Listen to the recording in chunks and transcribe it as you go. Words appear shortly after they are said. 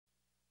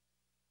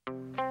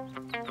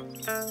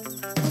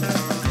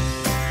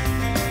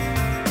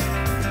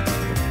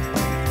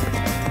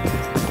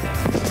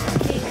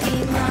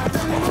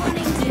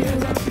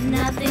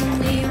Nothing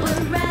we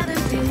would rather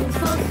do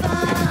for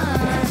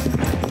fun,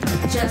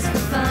 just for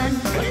fun.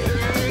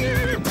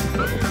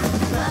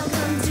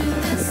 Welcome to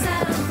the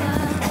Saddle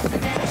Club,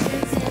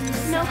 adventures in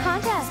the No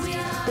contest.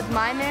 With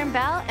my mare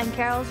Belle and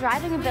Carole's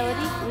riding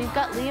ability, we've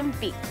got Liam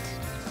beat.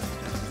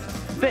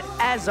 But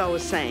as I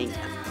was saying,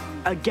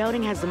 a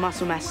gelding has the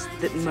muscle mass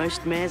that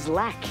most mares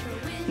lack,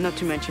 not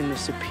to mention the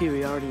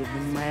superiority of the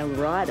male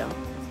rider.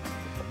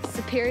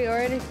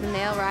 Superiority to the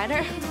male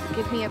rider?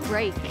 Give me a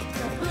break.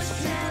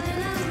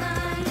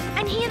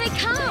 And here they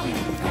come!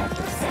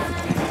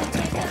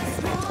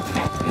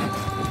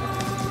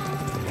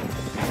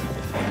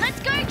 Let's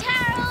go,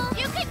 Carole!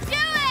 You can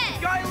do it!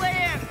 Go,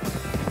 Liam!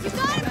 You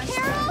got him,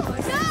 Carole! Go,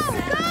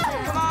 go!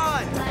 Come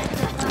on!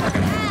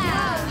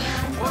 Yeah!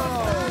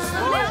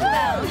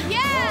 Whoa!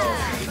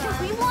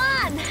 Yeah! We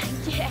won!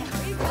 Yeah!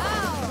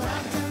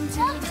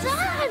 Well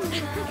done!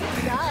 Good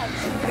job,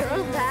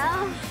 girl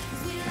pal.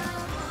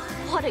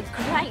 What a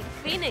great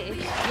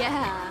finish.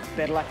 Yeah.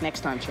 Better luck next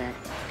time, champ.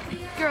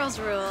 Girls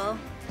rule.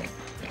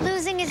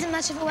 Losing isn't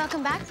much of a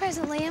welcome back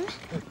present, Liam.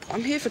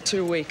 I'm here for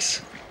 2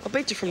 weeks. I'll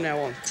beat you from now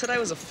on. Today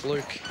was a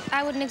fluke.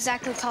 I wouldn't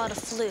exactly call it a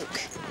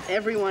fluke.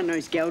 Everyone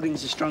knows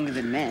geldings are stronger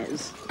than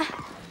mares.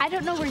 I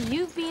don't know where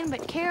you've been,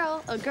 but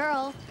Carole, a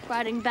girl,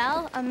 riding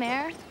Belle, a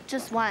mare,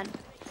 just won.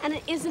 And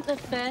it isn't the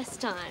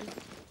first time.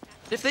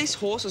 If these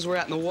horses were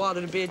out in the wild,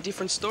 it'd be a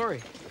different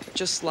story.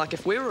 Just like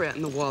if we were out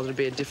in the wild, it'd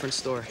be a different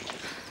story.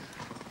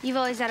 You've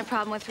always had a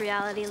problem with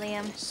reality,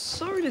 Liam.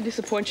 Sorry to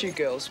disappoint you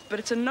girls, but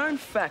it's a known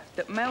fact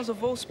that males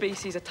of all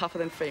species are tougher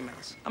than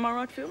females. Am I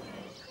right, Phil?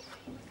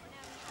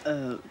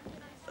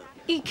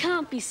 You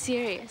can't be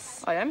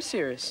serious. I am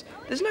serious.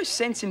 There's no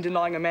sense in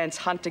denying a man's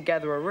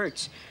hunter-gatherer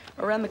roots.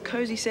 Around the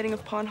cosy setting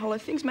of Pine Hollow,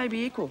 things may be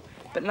equal,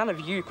 but none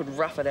of you could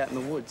rough it out in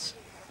the woods.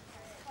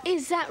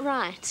 Is that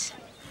right?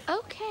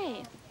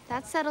 Okay,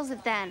 that settles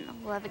it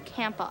then. We'll have a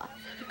camp-off.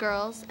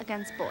 Girls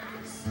against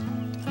boys.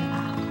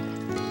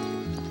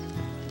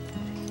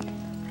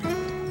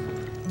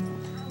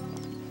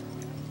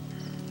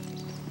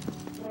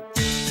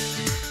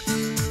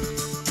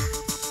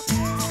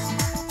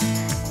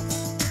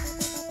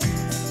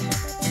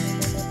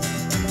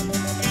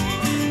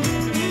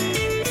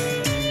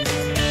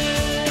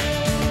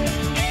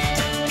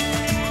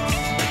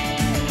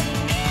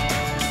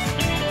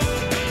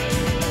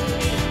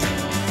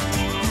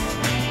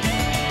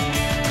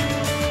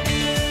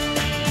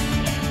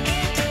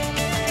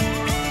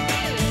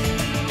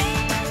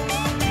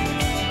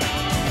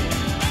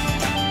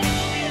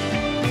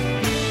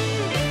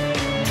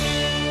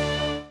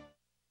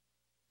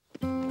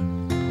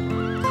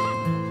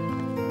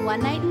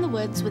 One night in the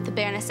woods with the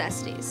bare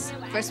necessities.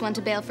 First one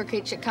to bail for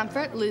creature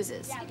comfort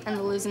loses, and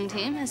the losing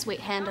team has to wait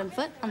hand and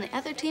foot on the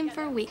other team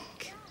for a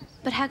week.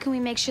 But how can we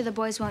make sure the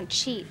boys won't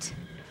cheat?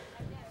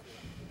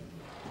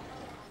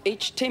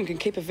 Each team can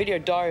keep a video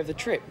diary of the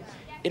trip.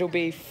 It'll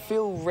be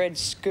Phil, Red,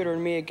 Scooter,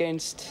 and me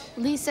against...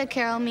 Lisa,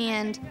 Carole, me,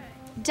 and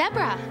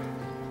Deborah.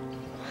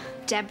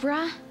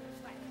 Deborah?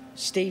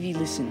 Stevie,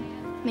 listen.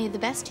 May the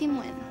best team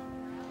win.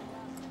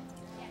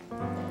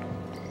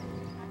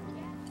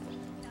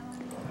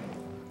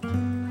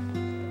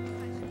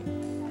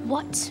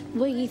 What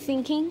were you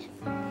thinking?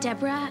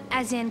 Deborah,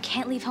 as in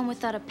can't leave home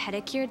without a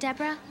pedicure,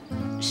 Deborah?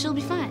 She'll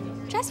be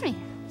fine. Trust me.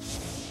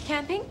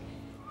 Camping?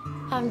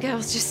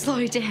 Girls, just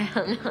slow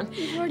down.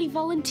 We've already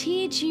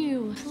volunteered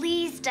you.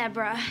 Please,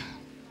 Deborah.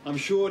 I'm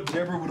sure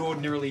Deborah would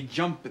ordinarily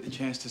jump at the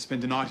chance to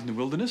spend a night in the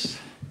wilderness,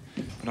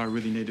 but I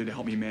really need her to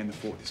help me man the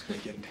fort this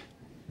weekend.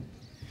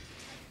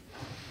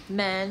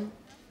 Man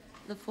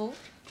the fort?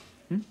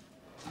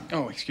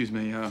 Oh, excuse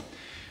me,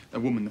 a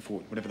woman the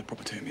fort, whatever the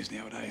proper term is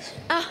nowadays.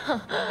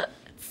 Oh,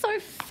 it's so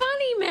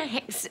funny,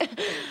 Max.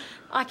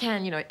 I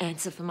can,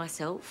 answer for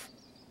myself.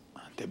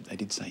 Deb, they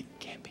did say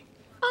camping.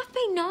 I've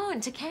been known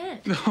to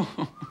camp.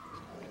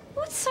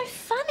 What's so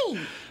funny?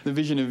 The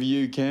vision of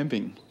you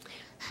camping.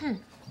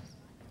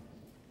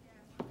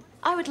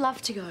 I would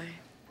love to go.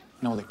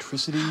 No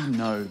electricity,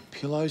 no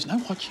pillows, no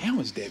hot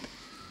showers, Deb.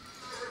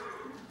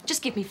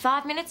 Just give me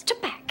 5 minutes to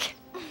pack.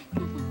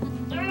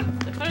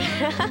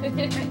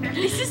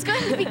 This is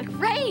going to be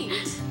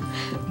great.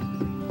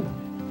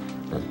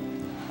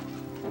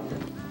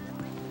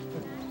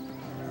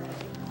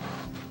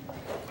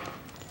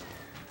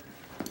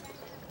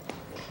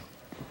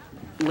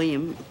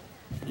 Liam,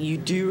 you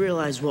do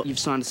realise what you've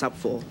signed us up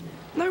for?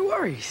 No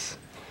worries.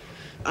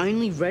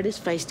 Only Red has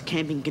faced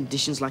camping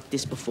conditions like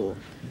this before.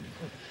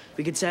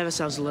 We could save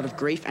ourselves a lot of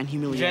grief and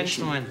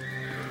humiliation. Gentlemen,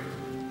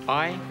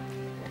 I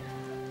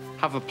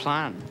have a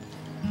plan.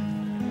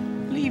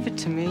 Leave it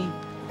to me.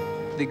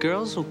 The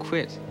girls will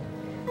quit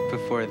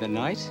before the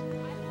night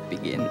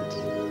begins.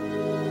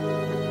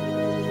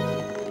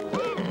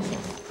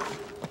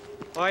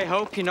 I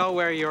hope you know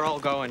where you're all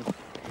going.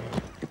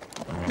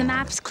 The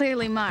map's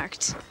clearly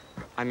marked.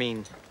 I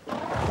mean,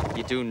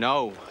 you do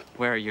know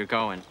where you're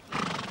going.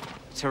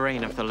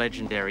 Terrain of the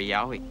legendary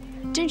Yowie.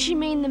 Don't you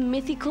mean the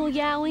mythical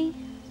Yowie?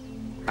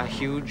 A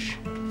huge,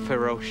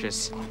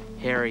 ferocious,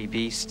 hairy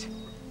beast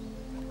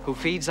who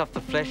feeds off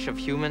the flesh of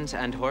humans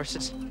and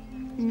horses.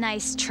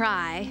 Nice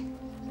try.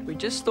 We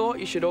just thought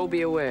you should all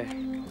be aware.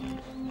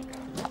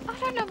 I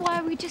don't know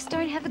why we just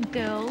don't have a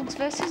girls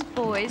versus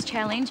boys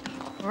challenge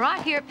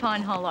right here at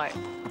Pine Hollow.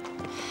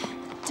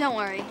 Don't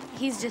worry,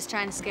 he's just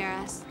trying to scare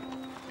us.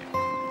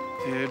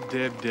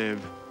 Deb.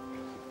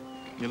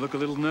 You look a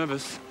little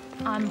nervous.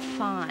 I'm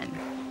fine.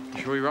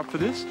 You sure you're up for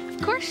this?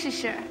 Of course she's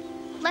sure.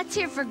 Let's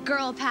hear for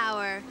girl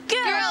power.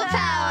 Girl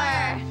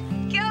power!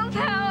 Girl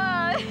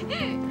power!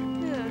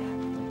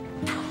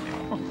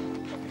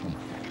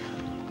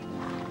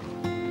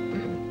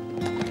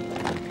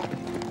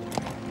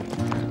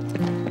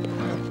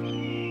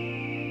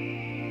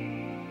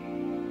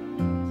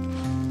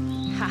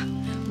 Ha!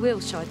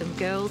 We'll show them,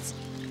 girls.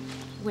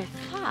 We're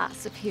far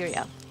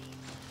superior.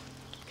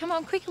 Come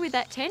on, quicker with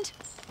that tent.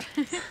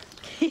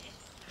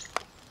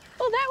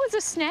 Well, that was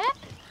a snap.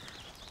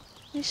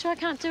 You sure I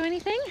can't do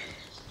anything?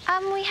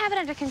 We have it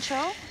under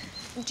control.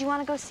 Do you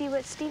want to go see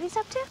what Stevie's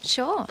up to?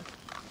 Sure.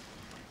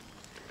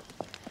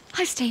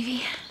 Hi,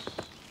 Stevie.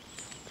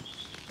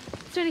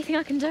 Is there anything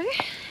I can do?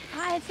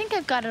 I think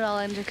I've got it all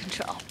under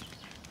control.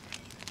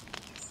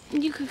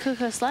 You could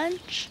cook us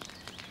lunch.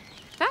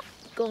 Ah,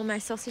 gourmet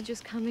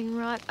sausages coming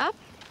right up.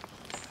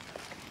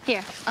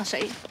 Here, I'll show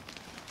you.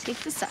 Take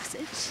the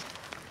sausage.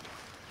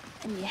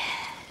 And yeah,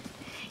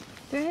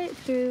 thread it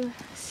through,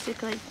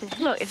 stick like this.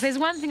 Look, if there's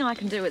one thing I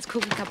can do, it's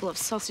cook a couple of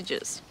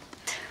sausages.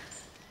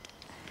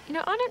 You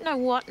know, I don't know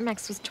what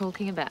Max was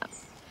talking about.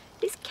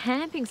 This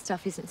camping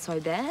stuff isn't so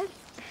bad.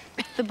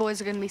 The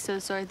boys are gonna be so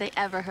sorry they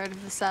ever heard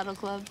of the Saddle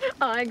Club.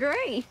 I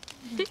agree.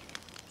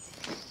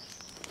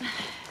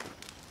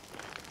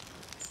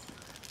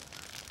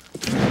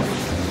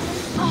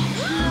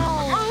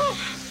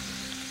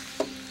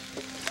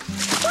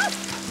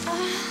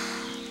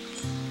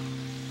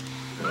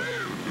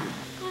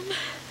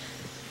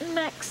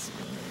 Max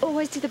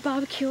always did the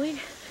barbecuing.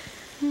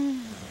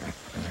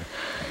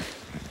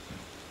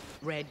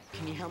 Red,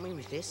 can you help me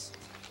with this?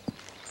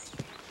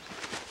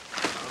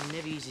 I've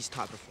never used this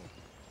type before.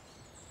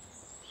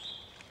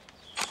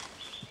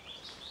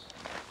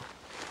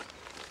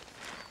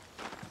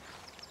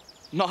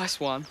 Nice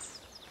one.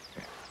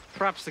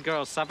 Perhaps the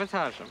girls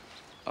sabotage him.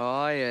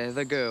 Oh, yeah,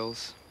 the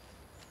girls.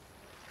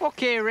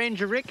 Okay,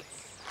 Ranger Rick,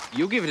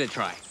 you give it a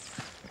try.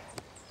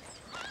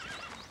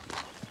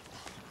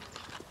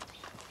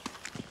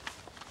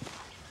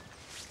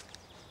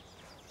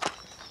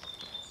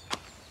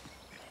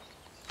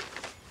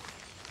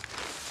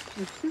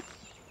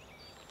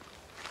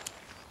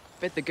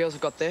 Bet the girls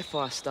have got their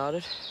fire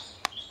started.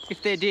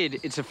 If they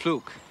did, it's a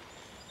fluke.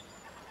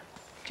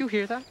 Do you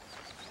hear that?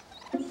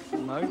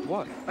 No,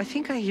 what? I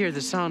think I hear the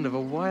sound of a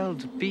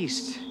wild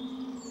beast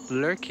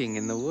lurking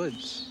in the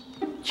woods.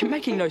 You're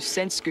making no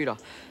sense, Scooter.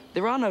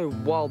 There are no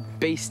wild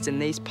beasts in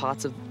these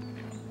parts of...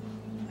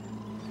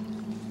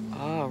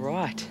 Ah,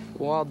 right.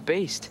 Wild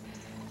beast.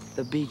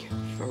 The big,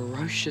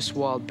 ferocious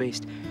wild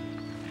beast.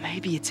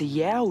 Maybe it's a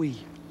yowie.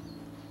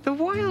 The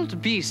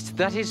wild beast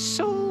that is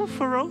so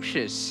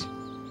ferocious.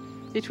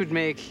 It would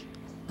make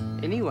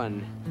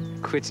anyone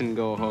quit and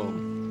go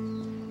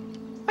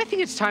home. I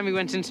think it's time we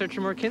went in search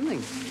of more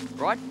kindling.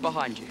 Right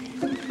behind you.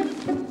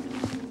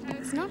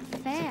 It's not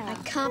fair. I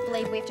can't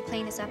believe we have to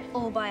clean this up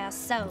all by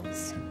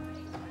ourselves.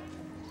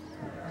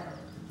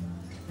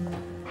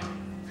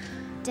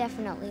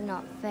 Definitely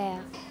not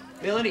fair.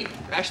 Melanie,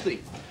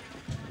 Ashley.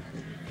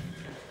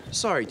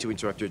 Sorry to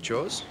interrupt your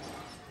chores,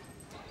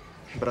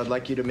 but I'd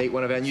like you to meet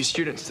one of our new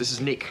students. This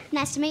is Nick.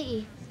 Nice to meet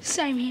you.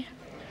 Same here.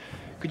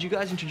 Could you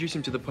guys introduce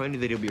him to the pony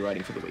that he'll be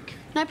riding for the week?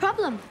 No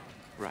problem.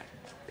 Right.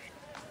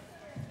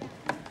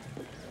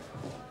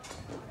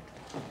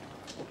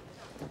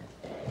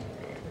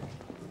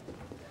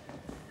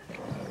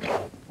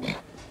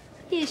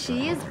 Here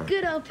she is,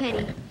 good old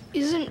Penny.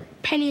 Isn't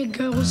Penny a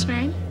girl's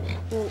name?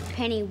 Well,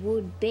 Penny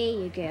would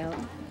be a girl.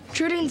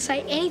 Drew didn't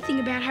say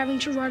anything about having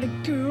to ride a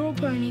girl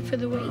pony for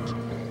the week.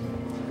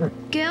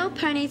 Girl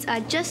ponies are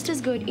just as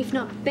good, if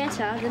not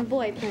better, than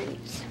boy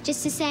ponies.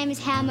 Just the same as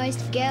how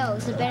most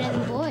girls are better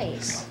than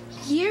boys.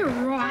 Yeah,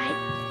 right.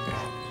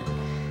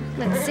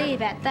 Let's see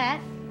about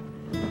that.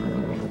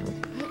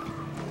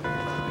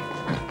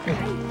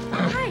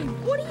 Hey,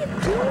 what are you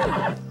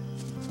doing?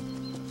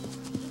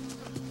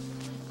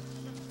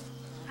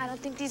 I don't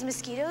think these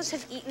mosquitoes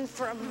have eaten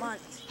for a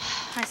month.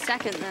 I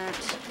second that.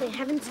 They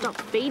haven't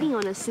stopped feeding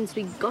on us since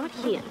we got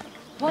here.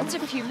 What's a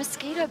few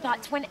mosquito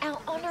bites when our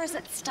honour is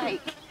at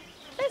stake?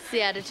 That's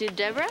the attitude,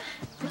 Deborah.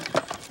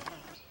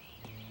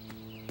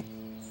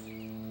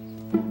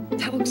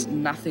 That looks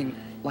nothing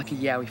like a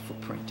yowie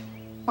footprint.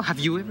 Well, have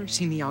you ever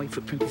seen the yowie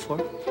footprint before?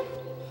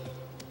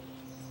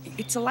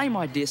 It's a lame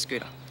idea,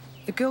 Scooter.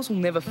 The girls will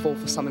never fall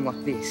for something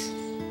like this.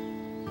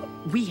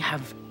 We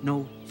have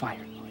no fire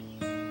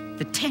line.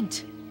 The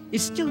tent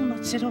is still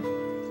not set up.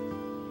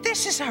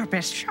 This is our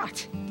best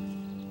shot.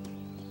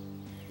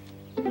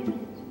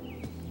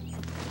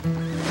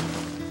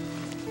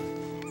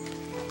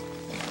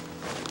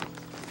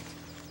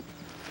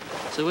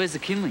 So where's the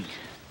kindling?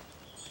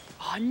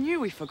 I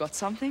knew we forgot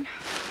something.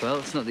 Well,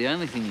 it's not the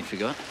only thing you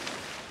forgot.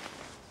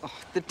 Oh,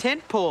 the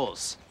tent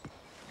poles.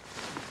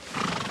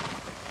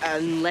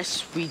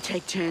 Unless we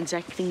take turns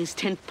acting as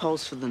tent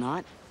poles for the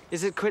night.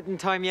 Is it quitting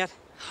time yet?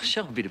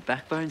 Show a bit of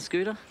backbone,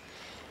 Scooter.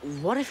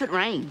 What if it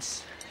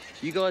rains?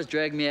 You guys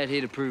dragged me out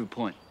here to prove a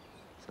point.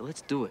 So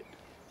let's do it.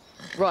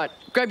 Right,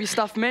 grab your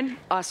stuff, men.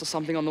 I saw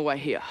something on the way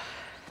here.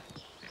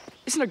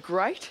 Isn't it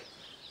great?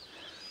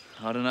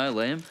 I don't know,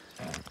 Liam.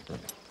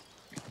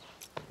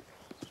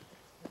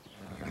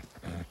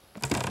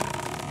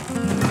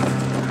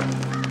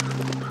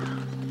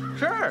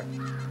 Sure.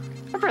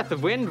 A breath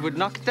of wind would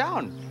knock it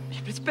down. Yeah,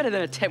 but it's better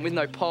than a tent with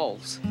no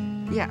poles.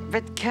 Yeah,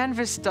 but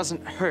canvas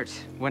doesn't hurt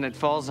when it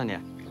falls on you.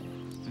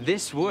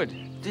 This would.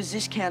 Does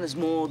this count as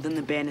more than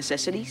the bare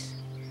necessities?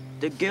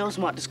 The girls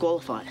might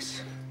disqualify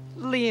us.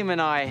 Liam and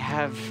I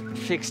have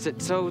fixed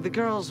it so the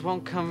girls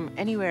won't come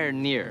anywhere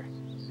near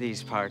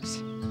these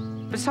parts.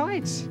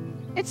 Besides,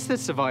 it's the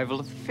survival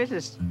of the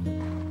fittest.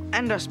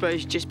 And I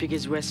suppose just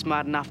because we're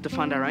smart enough to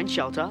find our own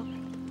shelter,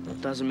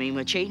 doesn't mean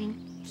we're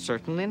cheating.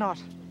 Certainly not.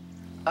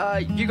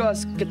 You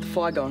guys get the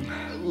fire going.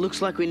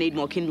 Looks like we need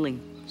more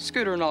kindling.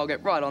 Scooter and I'll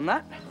get right on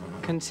that.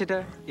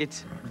 Consider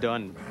it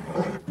done.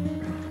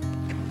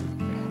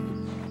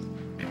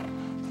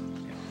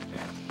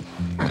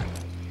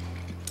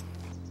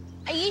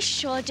 Are you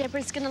sure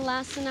Deborah's gonna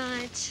last the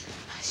night?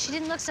 She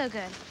didn't look so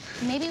good.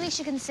 Maybe we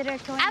should consider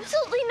going...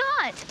 Absolutely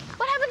not!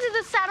 What happened to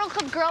the Saddle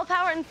Club girl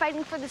power and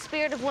fighting for the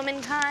spirit of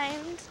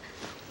womankind?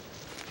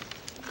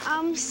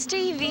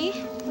 Stevie.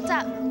 What's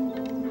up?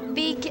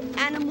 Big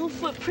animal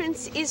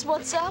footprints is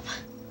what's up?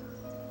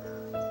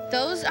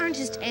 Those aren't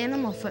just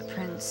animal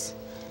footprints.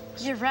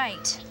 You're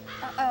right.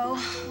 Uh-oh.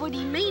 What do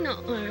you mean,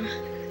 uh-oh?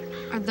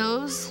 Are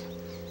those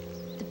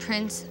the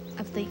prints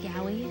of the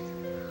Yowie?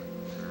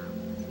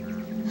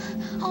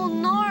 Oh,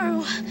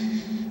 no!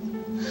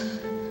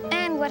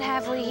 And what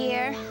have we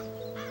here?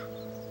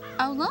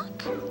 Oh,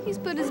 look. He's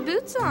put his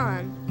boots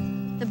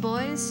on. The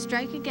boys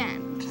strike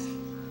again.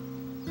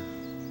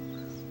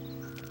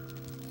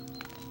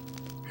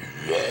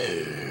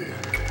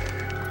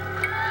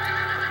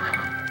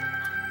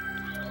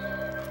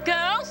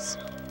 Girls?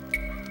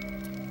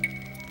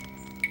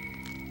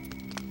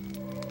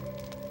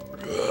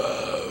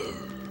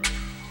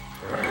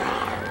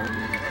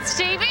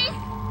 Stevie?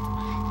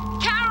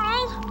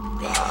 Carole?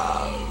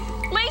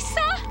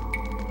 Lisa?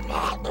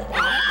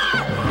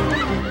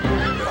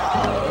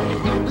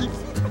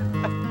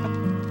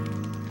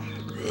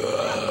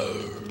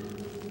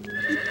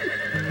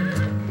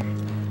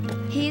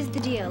 Here's the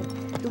deal.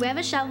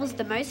 Whoever shovels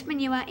the most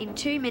manure in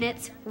 2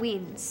 minutes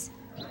wins.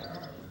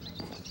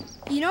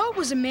 You know, it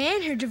was a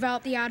man who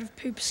developed the art of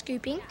poop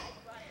scooping.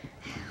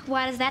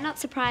 Why does that not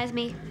surprise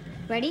me?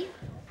 Ready?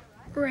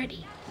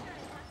 Ready.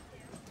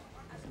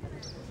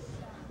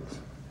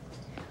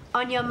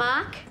 On your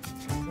mark.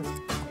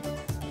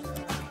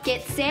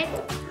 Get set.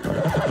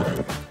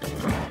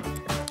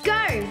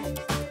 Go!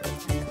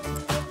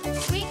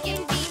 We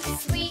can be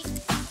sweet,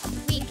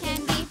 we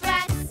can be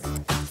brats.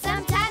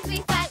 Sometimes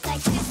we fight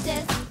like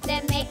sisters,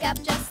 then make up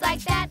just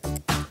like that.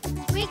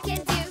 We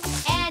can do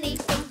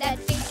anything that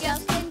big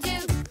girls can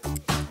do.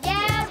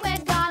 Yeah,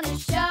 we're gonna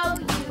show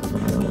you.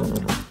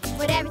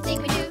 With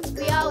everything we do,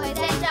 we always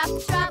end up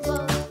in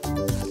trouble.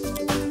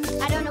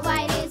 I don't know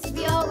why it is,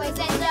 we always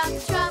end up in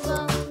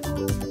trouble.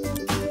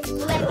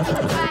 Well, everything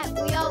we try,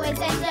 we always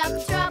end up in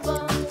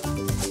trouble.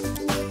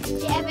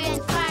 Yeah,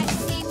 everything's fine,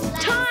 see, we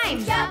Time!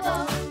 in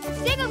trouble.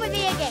 Sing it with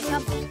me again.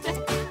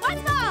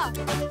 Once more.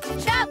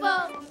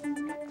 Trouble.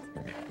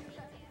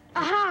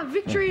 Aha,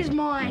 victory is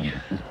mine.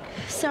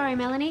 Sorry,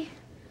 Melanie.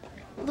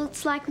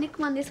 Looks like Nick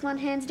won this one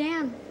hands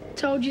down.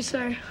 Told you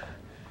so.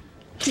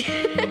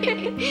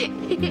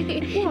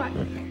 What?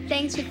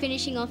 Thanks for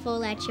finishing off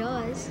all our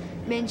chores.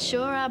 Men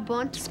sure are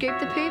born to scoop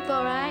the poop,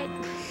 all right.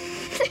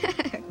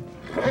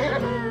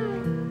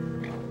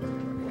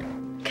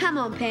 Come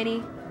on,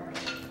 Penny.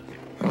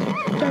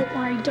 Don't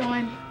worry,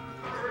 Dime.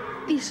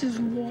 This is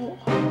war.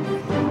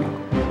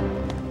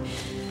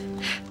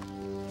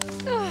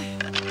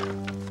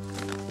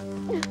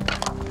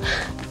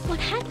 What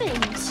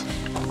happened?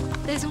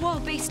 There's a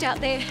wild beast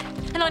out there,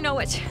 and I know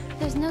it.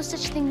 There's no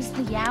such thing as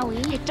the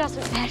Yowie. It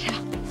doesn't matter.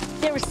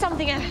 There is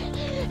something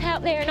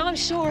out there, and I'm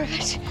sure of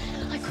it.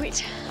 I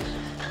quit.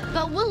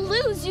 But we'll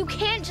lose. You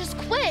can't just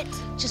quit.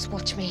 Just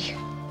watch me.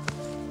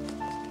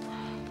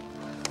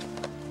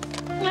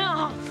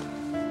 Ah.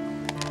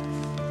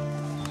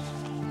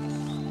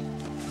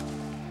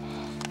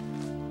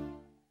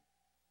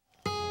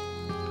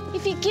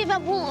 If you give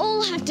up, we'll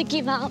all have to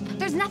give up.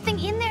 There's nothing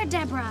in there,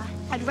 Deborah.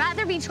 I'd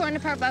rather be torn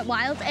apart by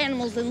wild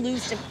animals than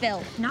lose to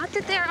Phil. Not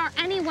that there are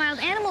any wild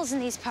animals in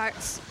these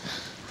parts.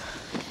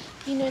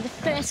 You know, the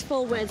first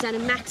 4 words out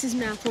of Max's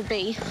mouth will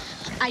be,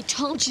 I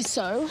told you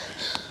so.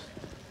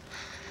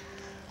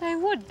 They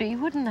would be,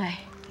 wouldn't they?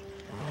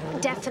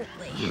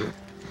 Definitely.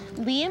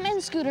 Liam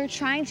and Scooter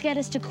trying to get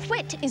us to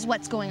quit is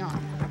what's going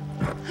on.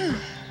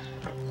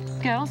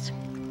 Girls,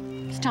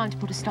 it's time to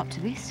put a stop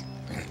to this.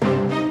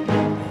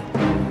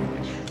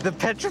 The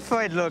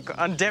petrified look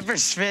on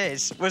Deborah's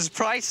face was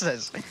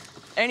priceless.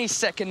 Any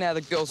second now,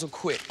 the girls will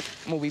quit.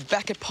 And we'll be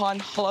back at Pine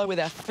Hollow with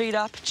our feet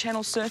up,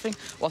 channel surfing,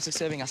 whilst they're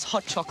serving us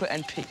hot chocolate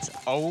and pizza.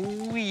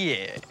 Oh,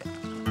 yeah.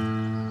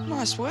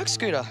 Nice work,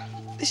 Scooter.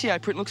 This EA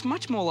print looks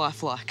much more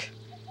lifelike.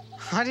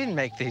 I didn't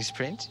make these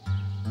prints.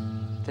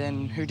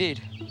 Then who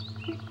did?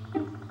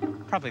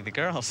 Probably the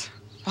girls.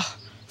 Oh,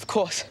 of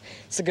course,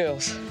 it's the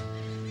girls.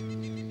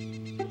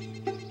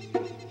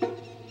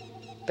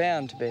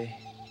 Bound to be.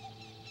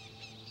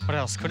 What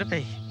else could it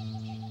be?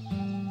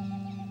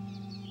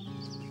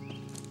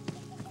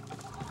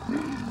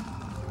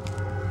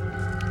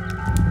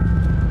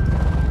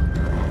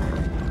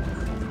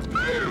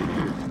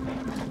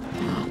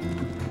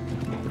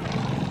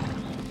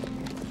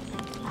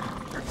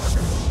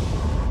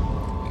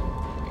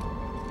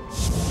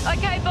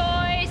 Okay,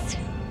 boys.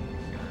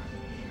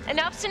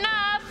 Enough's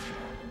enough.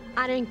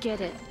 I don't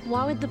get it.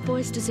 Why would the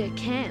boys desert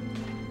camp?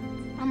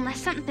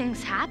 Unless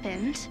something's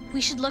happened. We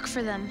should look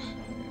for them.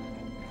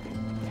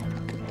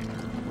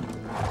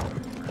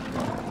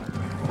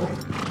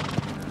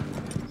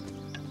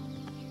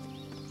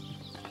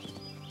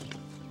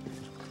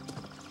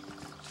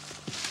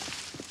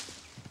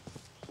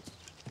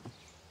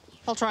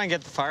 I'll try and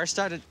get the fire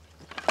started.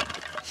 I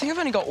think I've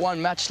only got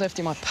one match left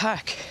in my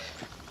pack.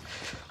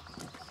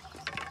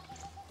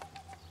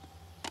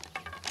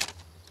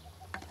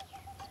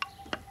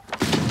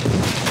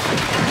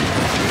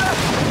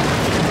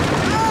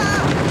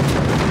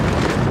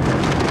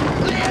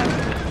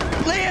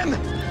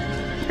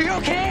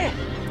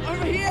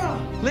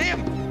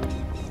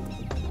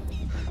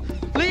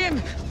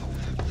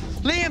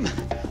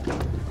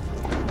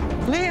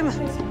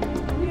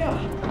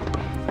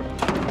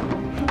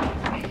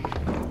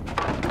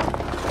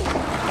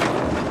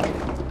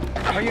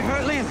 Are you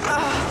hurt, Liam?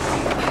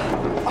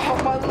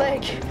 Oh, my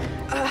leg.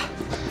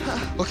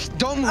 Look,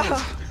 don't move.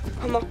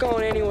 I'm not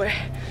going anywhere.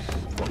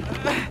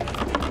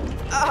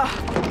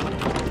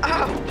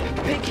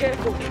 Be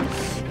careful.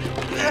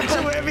 It's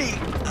so heavy.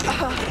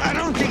 I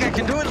don't think I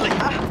can do it,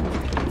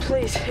 Liam.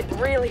 Please, it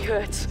really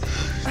hurts.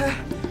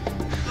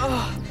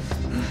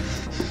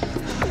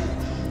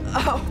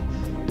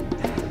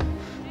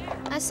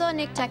 I saw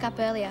Nick tack up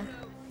earlier.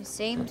 He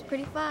seemed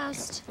pretty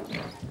fast.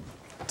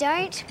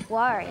 Don't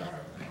worry.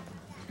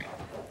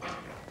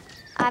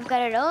 I've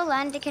got it all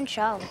under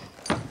control.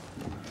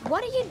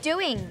 What are you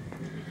doing?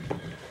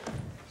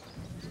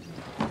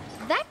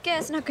 That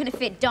girl's not going to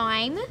fit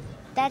dime.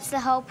 That's the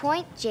whole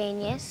point,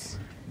 genius.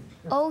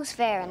 All's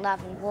fair in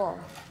love and war.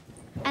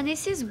 And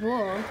this is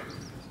war,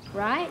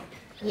 right?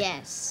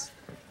 Yes.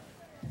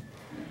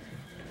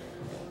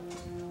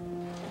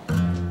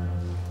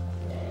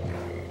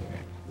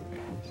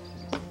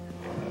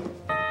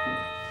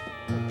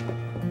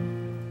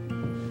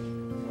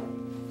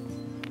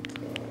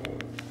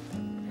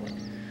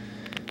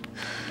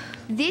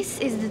 This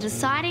is the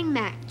deciding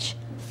match.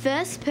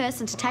 First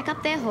person to tack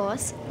up their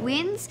horse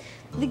wins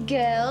the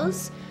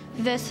girls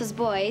versus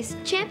boys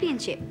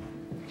championship.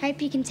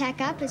 Hope you can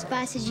tack up as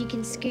fast as you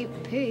can scoop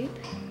poop.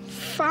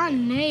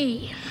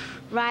 Funny.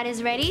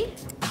 Riders ready?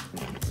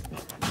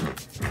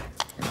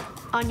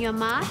 On your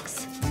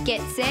marks,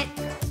 get set,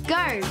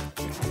 go.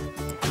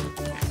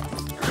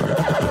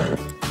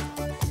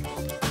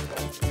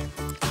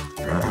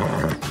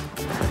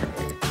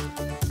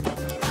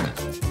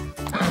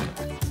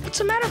 What's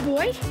the matter,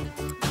 boy?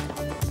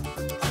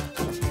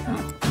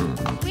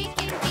 We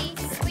can be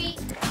sweet,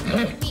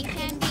 we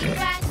can be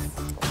brass.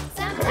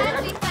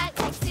 Sometimes we fight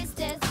like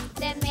sisters,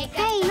 then make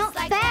up Hey, just not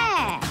like fair.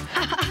 that.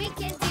 We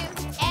can do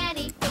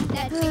anything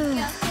that we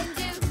girls can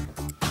do.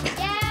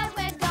 Yeah,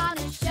 we're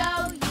gonna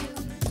show you.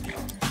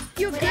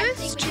 Your But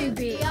girth's everything too we do,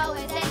 big. We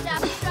always end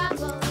up in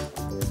trouble.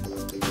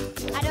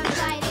 I don't know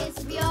why it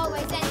is, we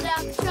always end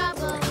up in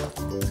trouble.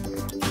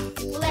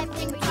 Well,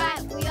 everything we try,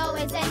 we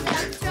always end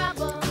up in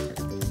trouble.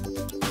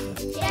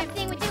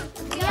 Everything we do,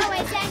 we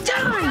always end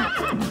up in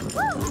trouble.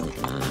 Woo!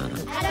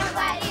 I don't know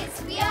why it is,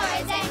 we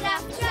always end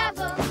up in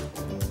trouble.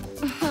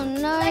 Oh,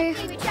 no.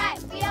 Everything we try,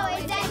 we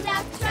always end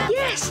up in trouble.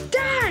 Yes,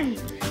 done!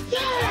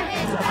 Yeah!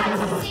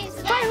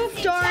 High hoof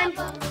time.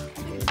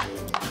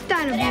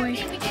 Done, But boy.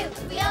 everything we do,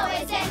 we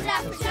always end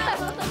up in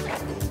trouble.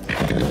 I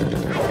don't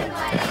know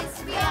why it is,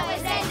 we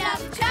always end up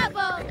in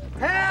trouble.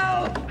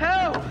 Help!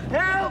 Help!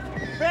 Help!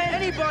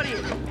 Anybody!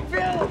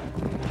 Phil!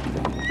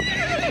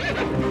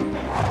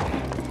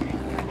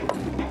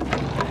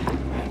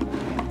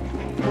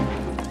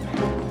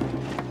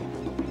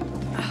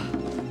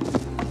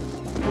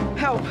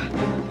 Help!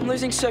 I'm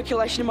losing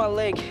circulation in my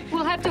leg.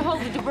 We'll have to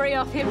hold the debris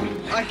off him.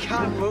 I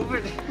can't move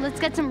it. Let's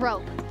get some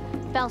rope.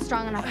 Belle's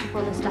strong enough to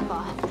pull this stuff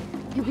off.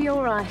 You'll be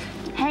all right.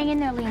 Hang in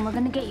there, Liam. We're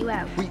gonna get you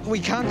out. We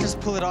can't just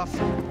pull it off.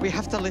 We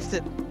have to lift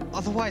it.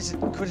 Otherwise, it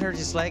could hurt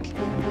his leg.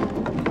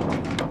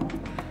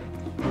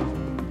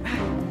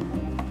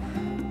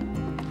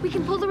 We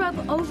can pull the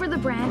rope over the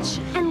branch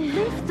and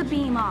lift the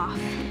beam off.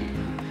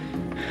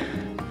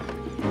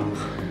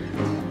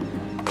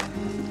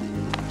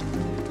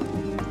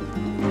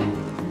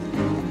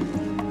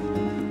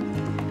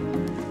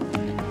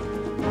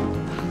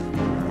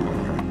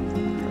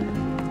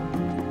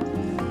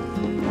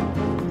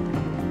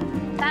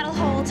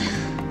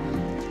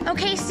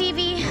 Okay,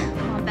 Stevie.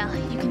 Come on, Belle,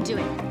 you can do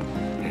it.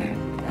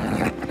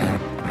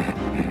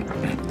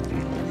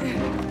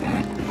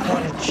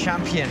 What a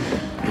champion.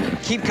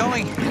 Keep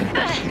going.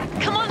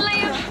 Come on,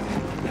 Liam.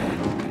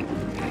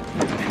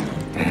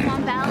 Come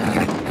on,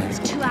 Belle. It's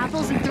 2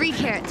 apples and 3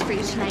 carrots for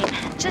you tonight.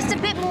 Just a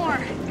bit more.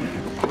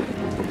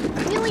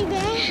 Nearly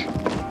there.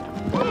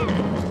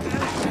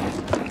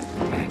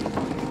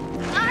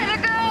 Let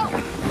her go.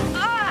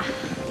 Ah.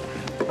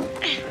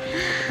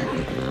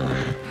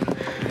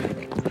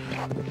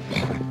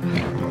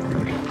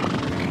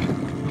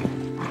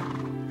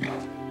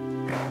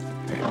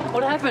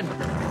 What happened?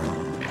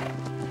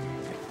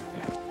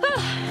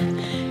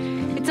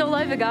 It's all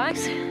over,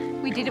 guys.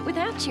 We did it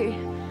without you.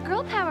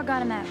 Girl power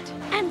got him out.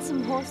 And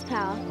some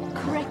horsepower.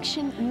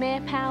 Correction,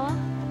 mare power.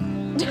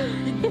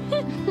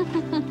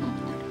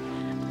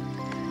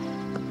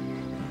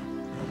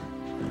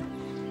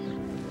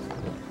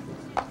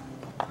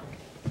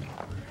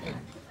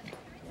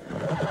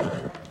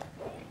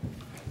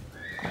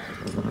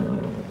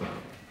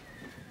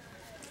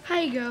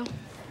 Hey, girl.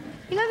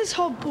 You know this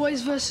whole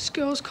boys versus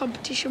girls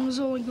competition was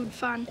all in good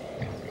fun.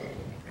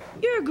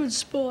 You're a good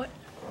sport.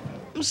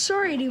 I'm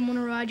sorry I didn't want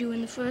to ride you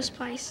in the first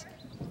place.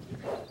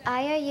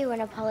 I owe you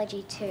an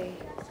apology too.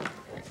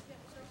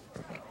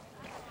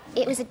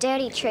 It was a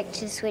dirty trick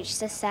to switch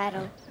the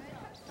saddle.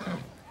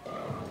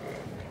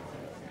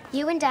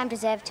 You and Dime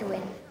deserve to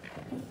win.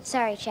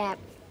 Sorry, champ.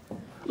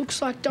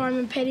 Looks like Dime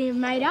and Penny have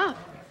made up.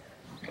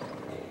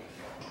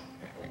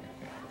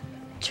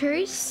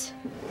 Truce?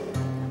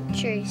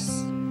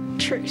 Truce.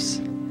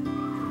 Truce.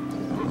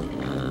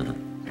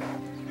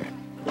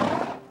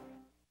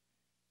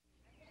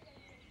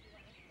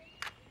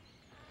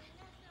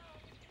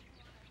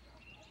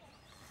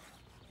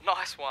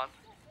 Nice one.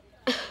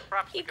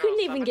 You couldn't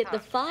even get the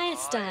fire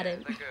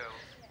started. Okay,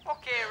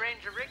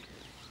 Ranger Rick,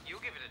 you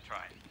give it a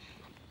try.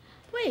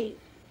 Wait,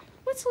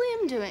 what's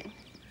Liam doing?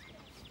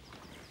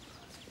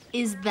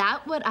 Is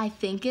that what I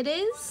think it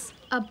is?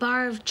 A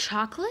bar of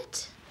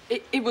chocolate?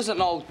 It was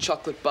an old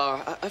chocolate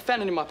bar. I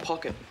found it in my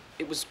pocket.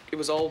 It was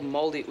old,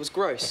 mouldy. It was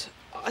gross.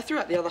 I threw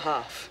out the other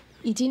half.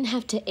 You didn't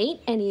have to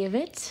eat any of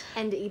it.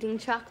 And eating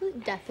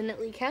chocolate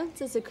definitely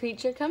counts as a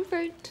creature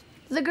comfort.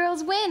 The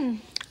girls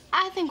win.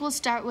 I think we'll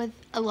start with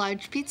a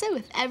large pizza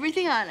with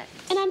everything on it.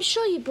 And I'm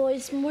sure you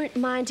boys won't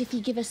mind if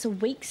you give us a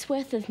week's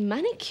worth of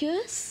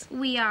manicures.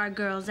 We are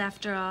girls,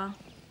 after all.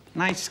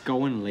 Nice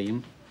going,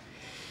 Liam.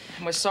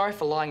 And we're sorry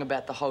for lying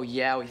about the whole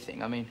Yowie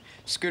thing. I mean,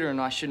 Scooter and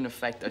I shouldn't have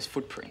faked those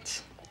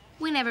footprints.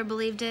 We never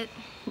believed it.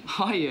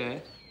 Oh, yeah?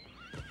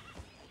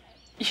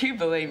 You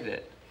believed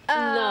it?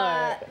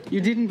 No.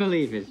 You didn't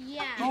believe it?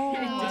 Yeah.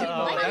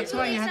 Oh, that's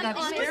why you had that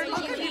scared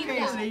look on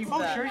your face.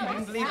 Oh, sure, you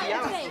didn't believe the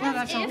Yowie. No,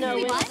 that's okay. No,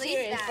 Why it's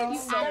serious.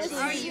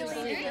 would we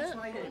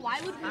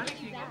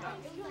do that?